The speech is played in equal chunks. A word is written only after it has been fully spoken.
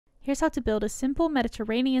Here's how to build a simple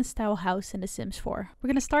Mediterranean style house in The Sims 4. We're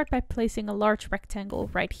going to start by placing a large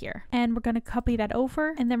rectangle right here. And we're going to copy that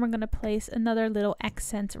over, and then we're going to place another little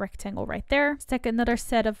accent rectangle right there. Stack another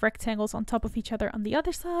set of rectangles on top of each other on the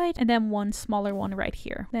other side, and then one smaller one right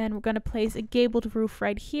here. Then we're going to place a gabled roof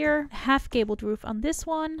right here, a half gabled roof on this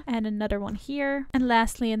one, and another one here. And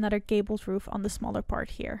lastly, another gabled roof on the smaller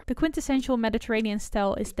part here. The quintessential Mediterranean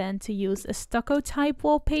style is then to use a stucco type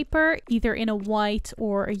wallpaper, either in a white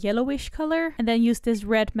or a yellowish color, and then use this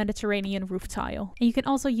red Mediterranean roof tile. And you can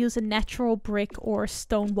also use a natural brick or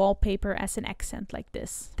stone wallpaper as an accent like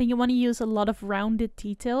this. Then you want to use a lot of rounded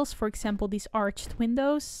details, for example these arched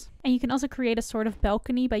windows. And you can also create a sort of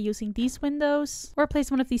balcony by using these windows, or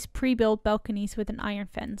place one of these pre-built balconies with an iron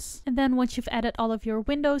fence. And then once you've added all of your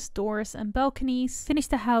windows, doors, and balconies, finish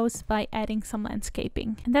the house by adding some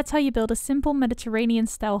landscaping. And that's how you build a simple Mediterranean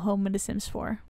style home in The Sims 4.